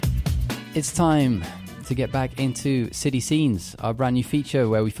It's time to get back into City Scenes, our brand new feature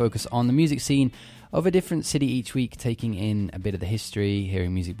where we focus on the music scene of a different city each week, taking in a bit of the history,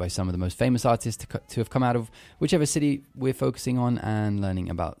 hearing music by some of the most famous artists to have come out of whichever city we're focusing on, and learning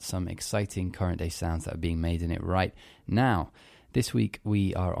about some exciting current day sounds that are being made in it right now. This week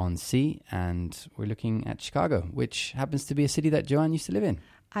we are on C, and we're looking at Chicago, which happens to be a city that Joanne used to live in.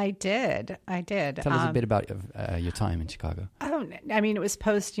 I did. Tell us a bit about your time in Chicago. I mean, it was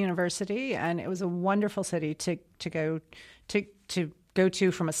post-university, and it was a wonderful city to go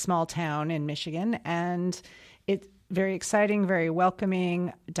to from a small town in Michigan. And it's very exciting, very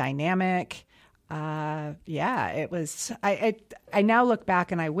welcoming, dynamic. It was. I now look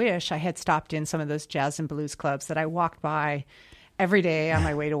back and I wish I had stopped in some of those jazz and blues clubs that I walked by every day on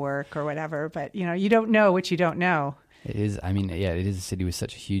my way to work or whatever. But, you don't know what you don't know. It is. I mean, yeah, it is a city with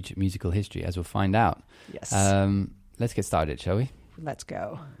such a huge musical history, as we'll find out. Yes. Let's get started, shall we? Let's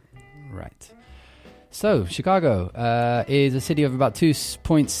go. Right. So, Chicago is a city of about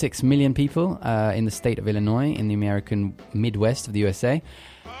 2.6 million people in the state of Illinois, in the American Midwest of the USA.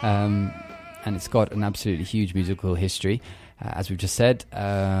 And it's got an absolutely huge musical history. As we've just said,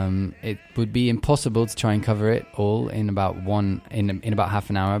 it would be impossible to try and cover it all in about half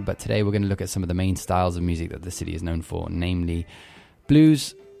an hour. But today we're going to look at some of the main styles of music that the city is known for, namely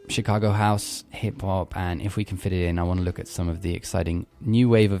blues, Chicago house, hip hop, and if we can fit it in, I want to look at some of the exciting new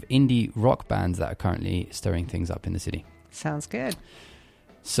wave of indie rock bands that are currently stirring things up in the city. Sounds good.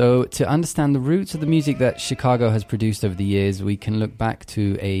 So to understand the roots of the music that Chicago has produced over the years, we can look back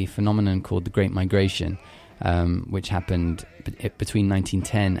to a phenomenon called the Great Migration, which happened between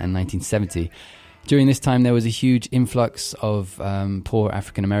 1910 and 1970. During this time, there was a huge influx of poor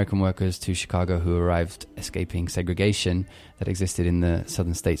African-American workers to Chicago who arrived escaping segregation that existed in the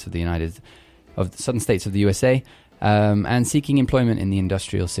southern states of the USA, and seeking employment in the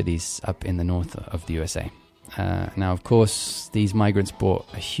industrial cities up in the north of the USA. Now, of course, these migrants brought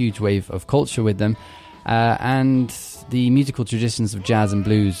a huge wave of culture with them, and the musical traditions of jazz and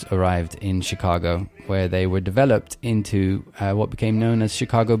blues arrived in Chicago, where they were developed into what became known as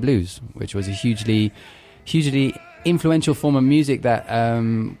Chicago blues, which was a hugely influential form of music that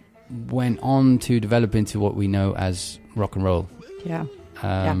went on to develop into what we know as rock and roll. Yeah.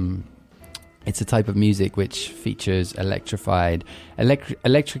 It's a type of music which features electrically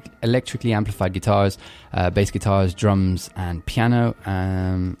amplified guitars, bass guitars, drums, and piano.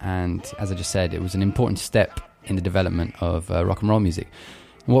 And as I just said, it was an important step in the development of rock and roll music.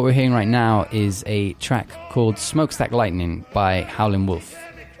 And what we're hearing right now is a track called Smokestack Lightning by Howlin' Wolf.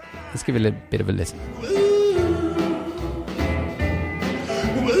 Let's give it a little bit of a listen.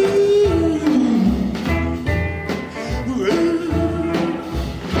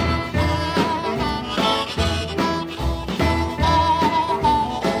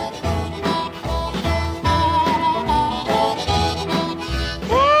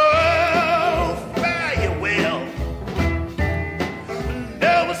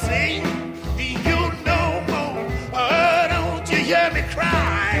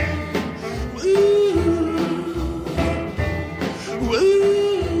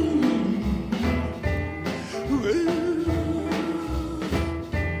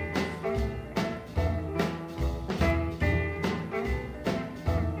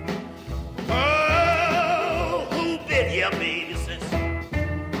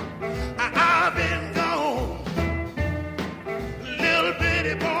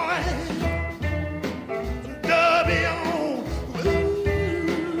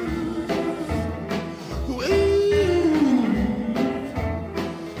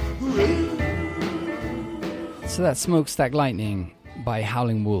 So that's Smokestack Lightning by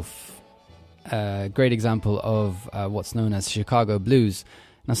Howlin' Wolf. Great example of what's known as Chicago blues.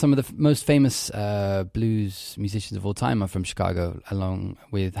 Now, some of the most famous blues musicians of all time are from Chicago. Along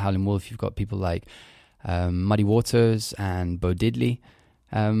with Howlin' Wolf, you've got people like Muddy Waters and Bo Diddley.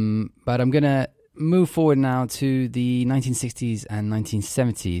 But I'm going to move forward now to the 1960s and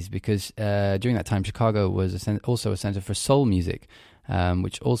 1970s, because during that time, Chicago was also a center for soul music,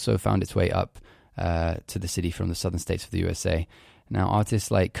 which also found its way up to the city from the southern states of the USA. Now, artists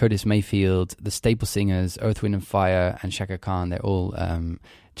like Curtis Mayfield, the Staple Singers, Earth, Wind & Fire, and Chaka Khan, they're all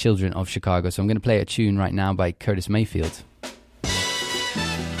children of Chicago. So I'm going to play a tune right now by Curtis Mayfield.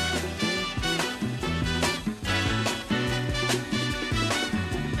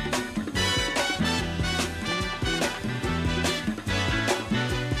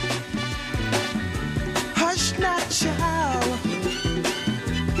 Hush not, child,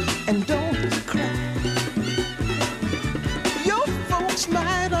 and don't cry. Your folks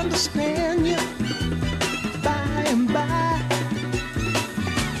might understand you by and by.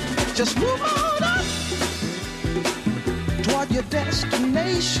 Just move on up toward your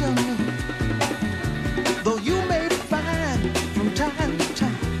destination. Though you may find from time to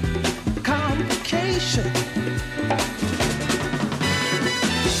time complication.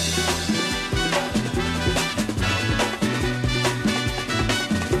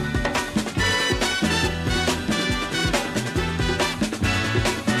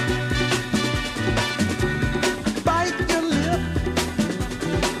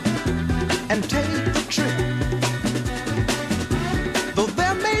 And take the trip. Though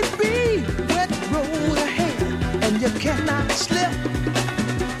there may be wet road ahead and you cannot slip,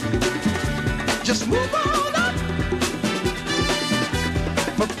 just move on up.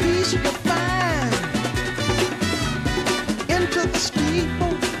 For peace you'll find into the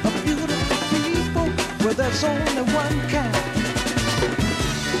steeple of beautiful people where there's only one kind.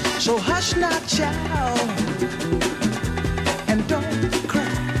 So hush not, child, and don't cry.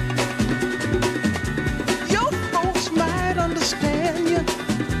 Understand you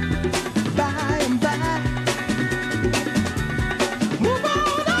by and by. Move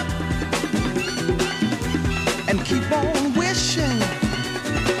on up and keep on wishing.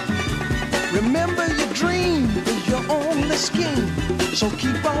 Remember your dream is your only scheme, so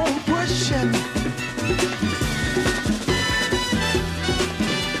keep on pushing.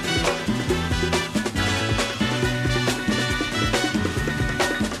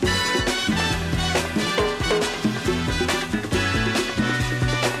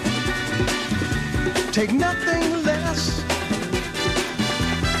 Take nothing less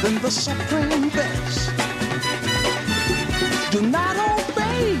than the supreme best. Do not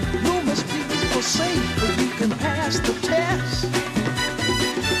obey rumors people say, but you can pass the test.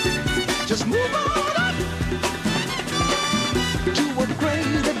 Just move on up to a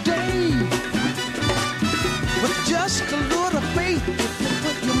greater day. With just a little faith, if you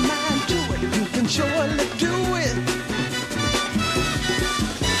put your mind to it, you can surely do it.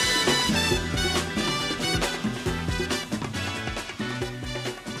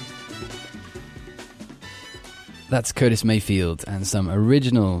 That's Curtis Mayfield and some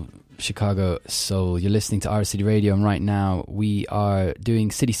original Chicago soul. You're listening to Our City Radio, and right now we are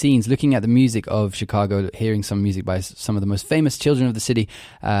doing city scenes, looking at the music of Chicago, hearing some music by some of the most famous children of the city,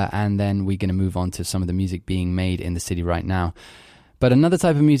 and then we're going to move on to some of the music being made in the city right now. But another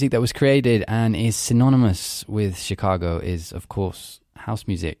type of music that was created and is synonymous with Chicago is, of course, house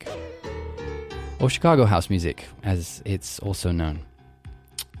music, or Chicago house music, as it's also known.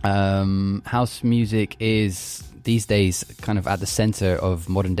 House music is these days kind of at the center of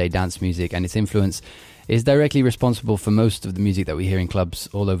modern day dance music, and its influence is directly responsible for most of the music that we hear in clubs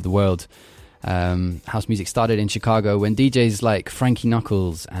all over the world. House music started in Chicago when DJs like Frankie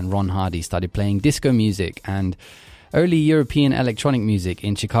Knuckles and Ron Hardy started playing disco music and early European electronic music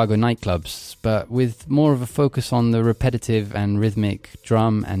in Chicago nightclubs, but with more of a focus on the repetitive and rhythmic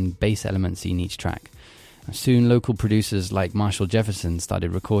drum and bass elements in each track. Soon, local producers like Marshall Jefferson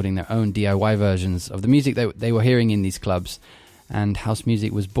started recording their own DIY versions of the music that they were hearing in these clubs, and house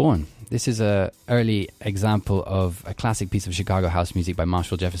music was born. This is an early example of a classic piece of Chicago house music by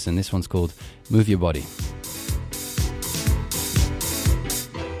Marshall Jefferson. This one's called Move Your Body.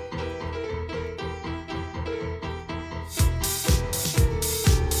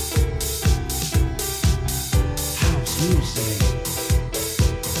 House music.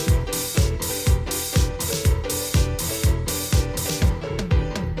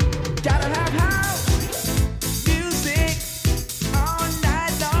 Gotta have house music all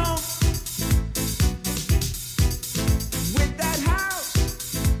night long. With that house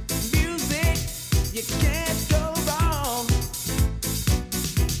music, you can't go wrong.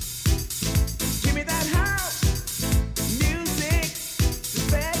 Give me that house music to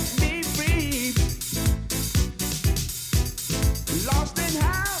set me free.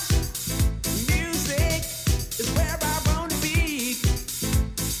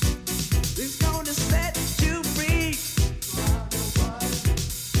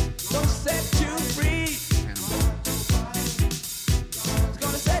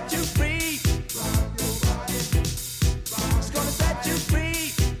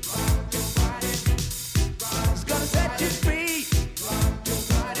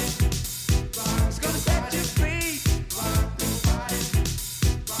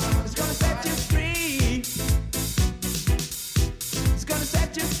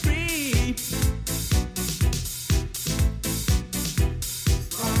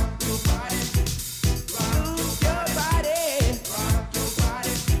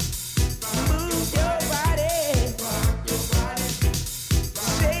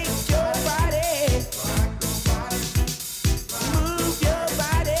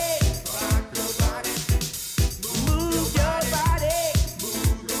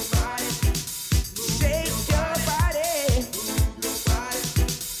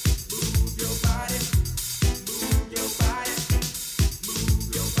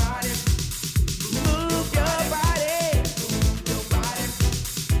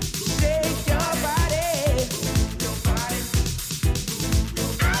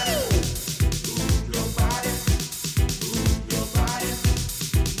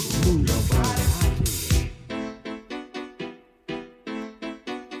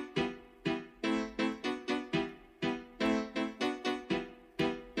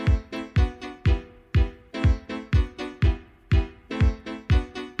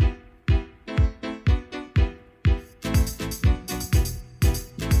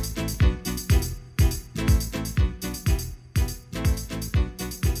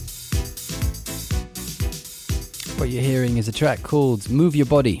 What you're hearing is a track called Move Your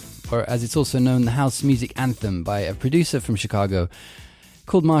Body, or as it's also known, the house music anthem by a producer from Chicago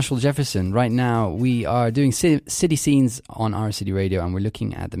called Marshall Jefferson. Right now, we are doing city scenes on our city radio, and we're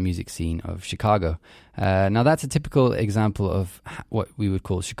looking at the music scene of Chicago. Now, that's a typical example of what we would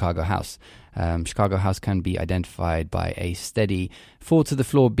call Chicago house. Chicago house can be identified by a steady,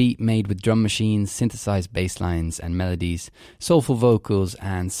 four-to-the-floor beat made with drum machines, synthesized bass lines and melodies, soulful vocals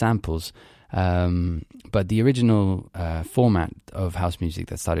and samples. But the original format of house music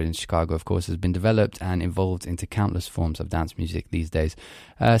that started in Chicago, of course, has been developed and evolved into countless forms of dance music these days,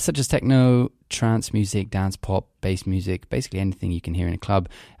 such as techno, trance music, dance pop, bass music. Basically anything you can hear in a club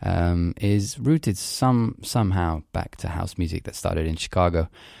is rooted somehow back to house music that started in Chicago.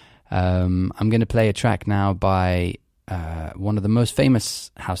 I'm going to play a track now by one of the most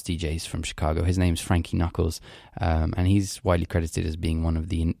famous house DJs from Chicago. His name's Frankie Knuckles, and he's widely credited as being one of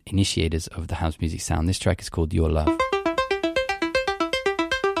the initiators of the house music sound. This track is called Your Love.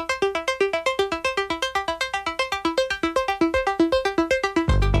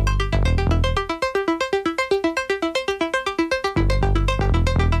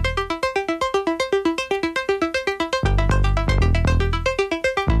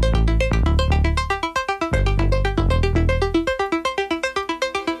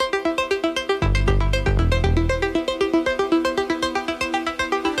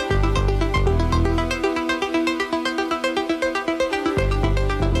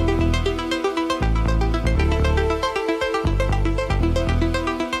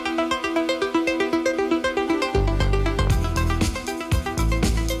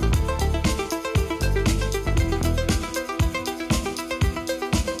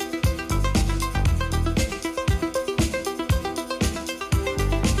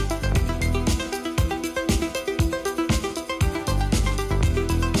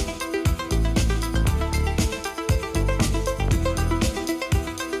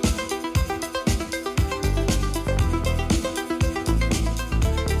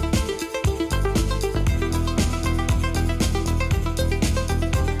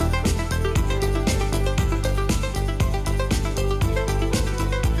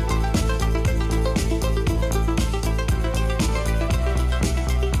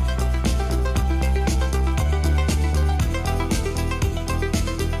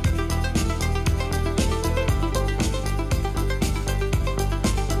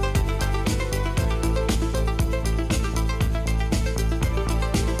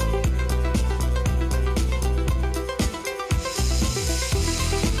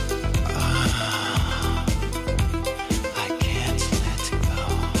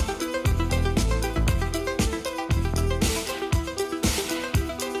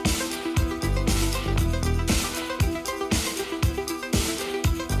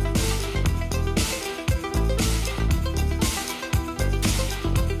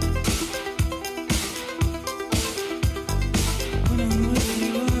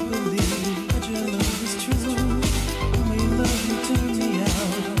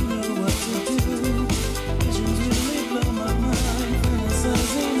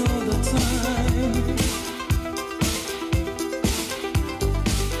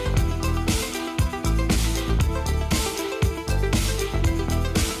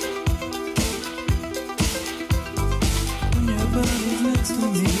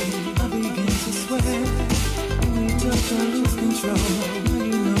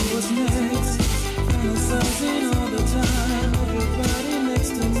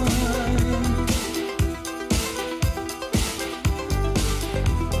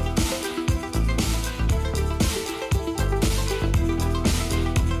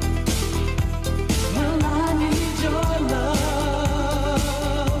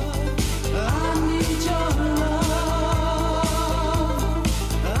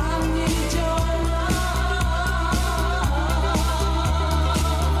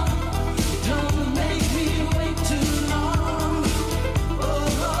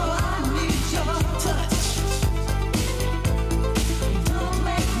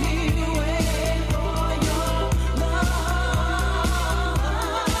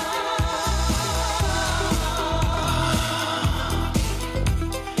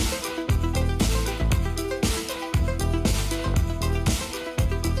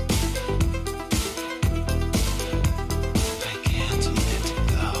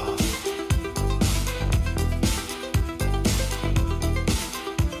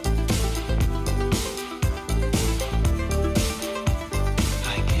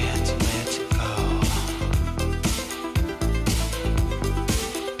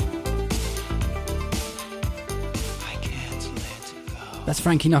 That's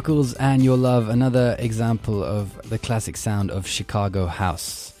Frankie Knuckles and Your Love, another example of the classic sound of Chicago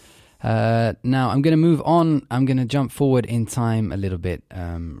house. Now I'm going to move on. I'm going to jump forward in time a little bit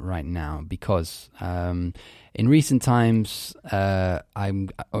right now because in recent times, Chicago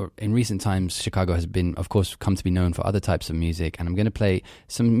has been, of course, come to be known for other types of music, and I'm going to play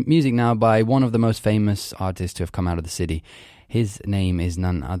some music now by one of the most famous artists to have come out of the city. His name is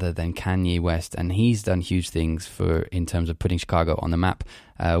none other than Kanye West, and he's done huge things in terms of putting Chicago on the map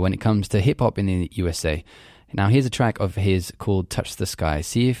when it comes to hip-hop in the USA. Now, here's a track of his called Touch the Sky.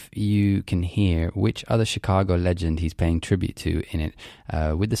 See if you can hear which other Chicago legend he's paying tribute to in it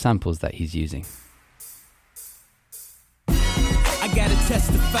with the samples that he's using. I gotta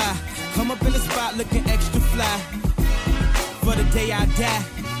testify, come up in the spot looking extra fly. For the day I die,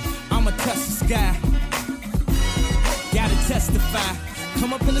 I'ma touch the sky. Gotta testify,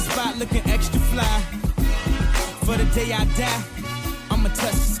 come up in the spot looking extra fly. For the day I die, I'ma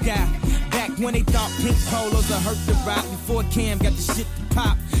touch the sky. Back when they thought pink polos would hurt the rock, before Cam got the shit to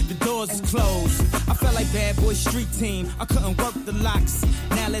pop, the doors is closed. I felt like Bad Boy Street Team, I couldn't work the locks.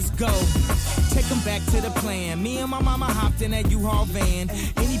 Now let's go, take them back to the plan. Me and my mama hopped in that U-Haul van.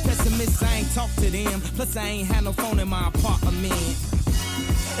 Any pessimists, I ain't talk to them. Plus I ain't had no phone in my apartment.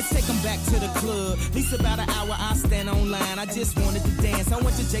 Let's take them back to the club. At least about an hour I stand online. I just wanted to dance. I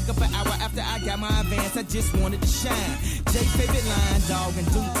went to Jacob an hour after I got my advance. I just wanted to shine. Jay favorite line, dog, in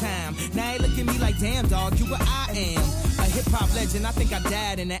due time. Now they look at me like, damn, dog, you what I am. A hip-hop legend. I think I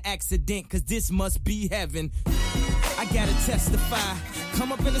died in an accident, cause this must be heaven. I gotta testify.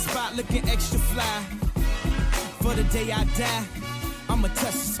 Come up in the spot looking extra fly. For the day I die, I'ma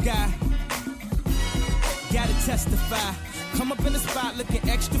touch the sky. Gotta testify. Come up in the spot looking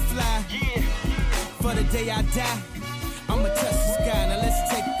extra fly. Yeah. For the day I die, I'ma touch the sky. Now let's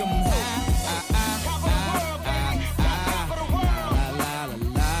take them high.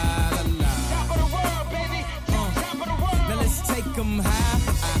 Now let's take them high.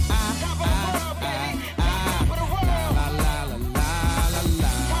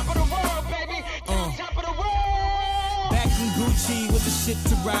 Back in Gucci with the shit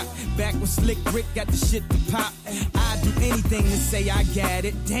to rock. Back when Slick Rick got the shit to pop. I'd do anything to say I got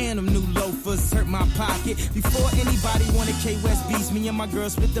it. Damn, them new loafers hurt my pocket. Before anybody wanted K-West beats, me and my girl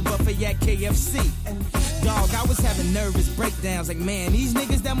split the buffet at KFC. Dog, I was having nervous breakdowns like, man, these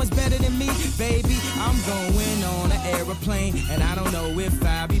niggas that much better than me. Baby, I'm going on an aeroplane, and I don't know if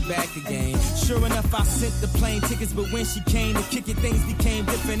I'll be back again. Sure enough, I sent the plane tickets, but when she came to kick it, things became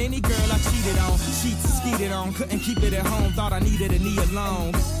different. Any girl I cheated on, sheets skeeted on, couldn't keep it at home, thought I needed a knee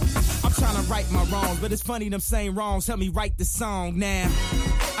alone. I'm trying to right my wrongs, but it's funny them same wrongs help me write the song now.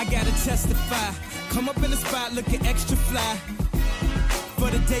 I gotta testify, come up in the spot looking extra fly. For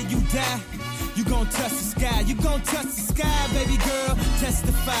the day you die, you gon' touch the sky, you gon' touch the sky, baby girl,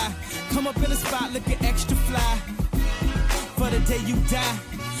 testify. Come up in the spot looking extra fly. For the day you die,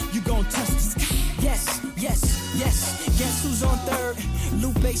 you gon' touch the sky. Yes, yes, yes, guess who's on third?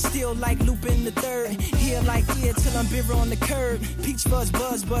 Lupe still like Lupin the third. Here like here till I'm bitter on the curb. Peach fuzz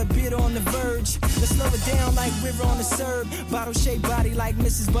buzz, but bitter on the verge. Let's slow it down like we're on the serve. Bottle shaped body like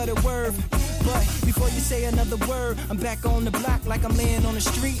Mrs. Butterworth. But before you say another word, I'm back on the block like I'm laying on the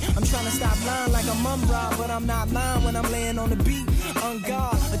street. I'm trying to stop lying like I'm Rob, but I'm not lying when I'm laying on the beat. On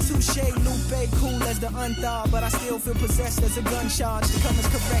guard, a touche, Lupe, cool as the unthought, but I still feel possessed as a gun charge. To come as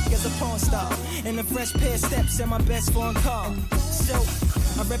correct as a porn star. And a fresh pair of steps and my best phone call. So,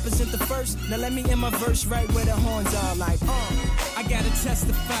 I represent the first, now let me end my verse right where the horns are like, I gotta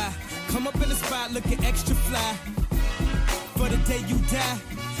testify, come up in the spot looking extra fly. For the day you die,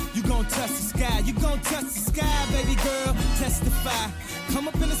 you gon' touch the sky, you gon' touch the sky, baby girl, testify. Come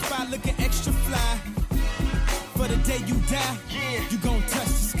up in the spot looking extra fly. For the day you die, yeah, you gon' touch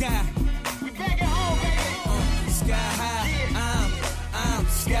the sky. We back at home, baby. Sky high, yeah. I'm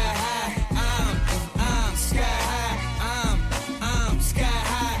sky high. I'm sky high. I'm sky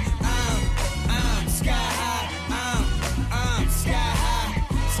high. I'm sky high. I'm sky high.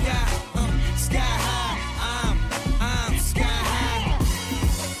 Sky high. I'm sky high.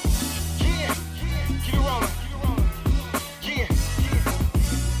 Yeah, keep it rolling. Yeah.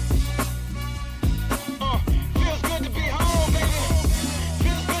 Feels good to be home, baby.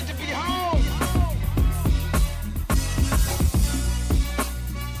 Feels good to be home.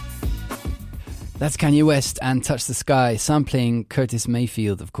 That's Kanye West and Touch the Sky, sampling Curtis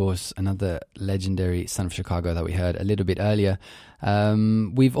Mayfield, of course, another legendary son of Chicago that we heard a little bit earlier.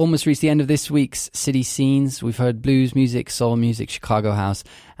 We've almost reached the end of this week's City Scenes. We've heard blues music, soul music, Chicago house,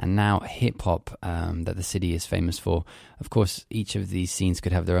 and now hip-hop that the city is famous for. Of course, each of these scenes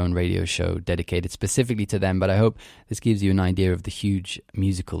could have their own radio show dedicated specifically to them, but I hope this gives you an idea of the huge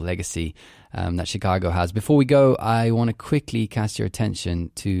musical legacy that Chicago has. Before we go, I want to quickly cast your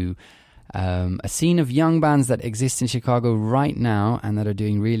attention to a scene of young bands that exist in Chicago right now and that are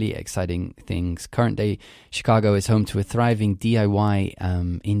doing really exciting things. Current day Chicago is home to a thriving DIY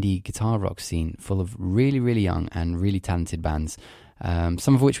indie guitar rock scene full of really, really young and really talented bands.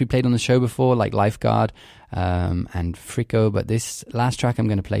 Some of which we played on the show before, like Lifeguard and Frico, but this last track I'm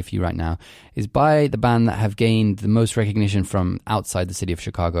going to play for you right now is by the band that have gained the most recognition from outside the city of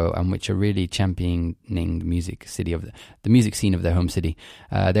Chicago and which are really championing the music scene of their home city.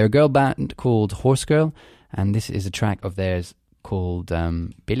 They're a girl band called Horse Girl, and this is a track of theirs called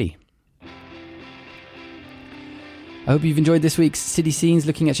Billy. I hope you've enjoyed this week's City Scenes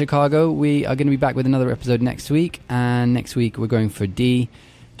looking at Chicago. We are going to be back with another episode next week, and next week we're going for D,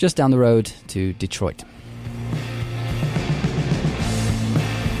 just down the road to Detroit.